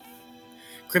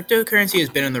Cryptocurrency has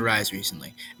been on the rise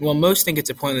recently, and while most think it's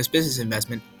a pointless business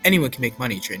investment, anyone can make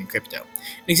money trading crypto.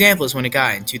 An example is when a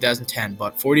guy in 2010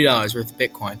 bought $40 worth of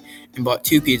Bitcoin and bought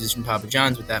 2 pizzas from Papa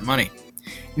John's with that money.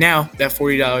 Now, that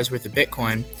 $40 worth of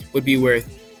Bitcoin would be worth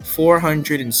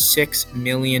 $406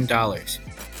 million. And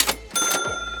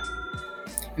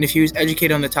if he was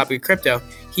educated on the topic of crypto,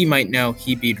 he might know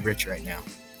he'd be rich right now.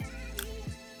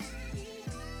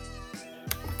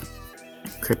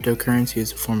 Cryptocurrency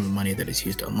is a form of money that is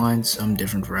used online. Some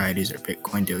different varieties are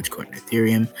Bitcoin, Dogecoin, and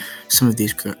Ethereum. Some of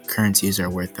these currencies are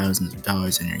worth thousands of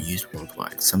dollars and are used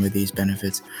worldwide. Some of these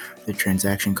benefits, the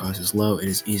transaction cost is low, it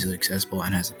is easily accessible,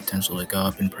 and has the potential to go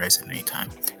up in price at any time.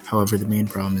 However, the main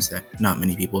problem is that not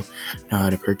many people know how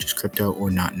to purchase crypto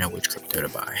or not know which crypto to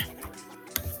buy.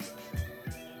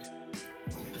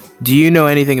 Do you know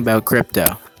anything about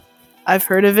crypto? I've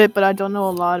heard of it, but I don't know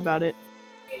a lot about it.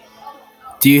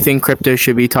 Do you think crypto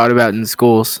should be taught about in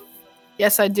schools?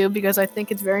 Yes, I do, because I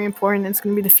think it's very important and it's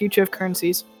going to be the future of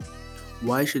currencies.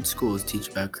 Why should schools teach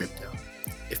about crypto?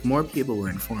 If more people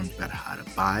were informed about how to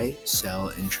buy, sell,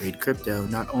 and trade crypto,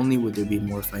 not only would there be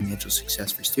more financial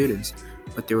success for students,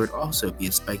 but there would also be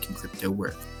a spike in crypto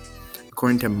worth.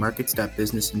 According to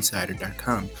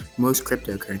markets.businessinsider.com, most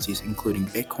cryptocurrencies, including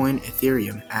Bitcoin,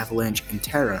 Ethereum, Avalanche, and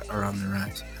Terra, are on the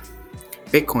rise.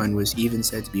 Bitcoin was even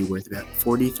said to be worth about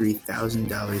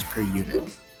 $43,000 per unit.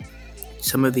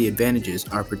 Some of the advantages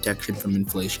are protection from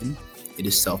inflation, it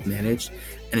is self-managed,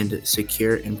 and it is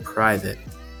secure and private.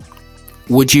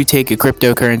 Would you take a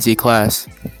cryptocurrency class?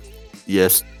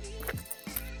 Yes.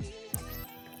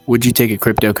 Would you take a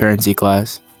cryptocurrency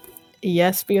class?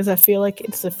 Yes, because I feel like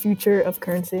it's the future of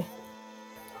currency.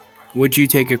 Would you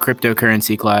take a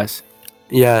cryptocurrency class?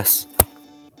 Yes.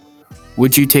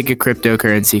 Would you take a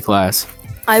cryptocurrency class?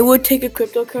 I would take a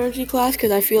cryptocurrency class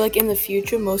because I feel like in the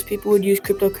future most people would use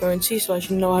cryptocurrency, so I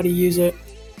should know how to use it.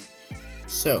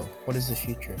 So, what is the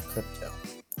future of crypto?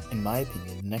 In my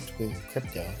opinion, the next wave of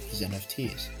crypto is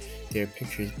NFTs. They are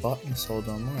pictures bought and sold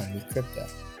online with crypto.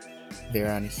 They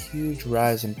are on a huge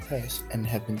rise in price and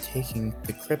have been taking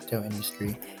the crypto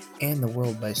industry and the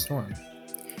world by storm.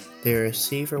 They are a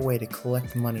safer way to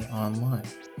collect money online.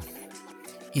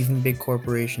 Even big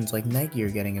corporations like Nike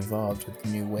are getting involved with the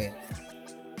new wave.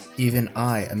 Even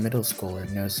I, a middle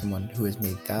schooler, know someone who has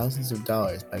made thousands of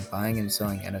dollars by buying and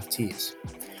selling NFTs.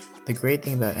 The great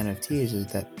thing about NFTs is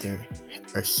that there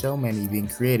are so many being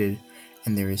created,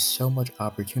 and there is so much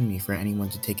opportunity for anyone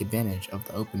to take advantage of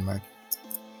the open market.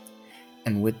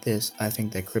 And with this, I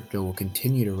think that crypto will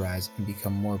continue to rise and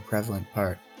become a more prevalent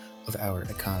part of our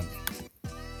economy.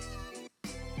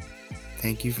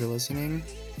 Thank you for listening.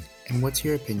 And what's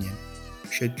your opinion?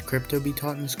 Should crypto be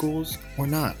taught in schools or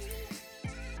not?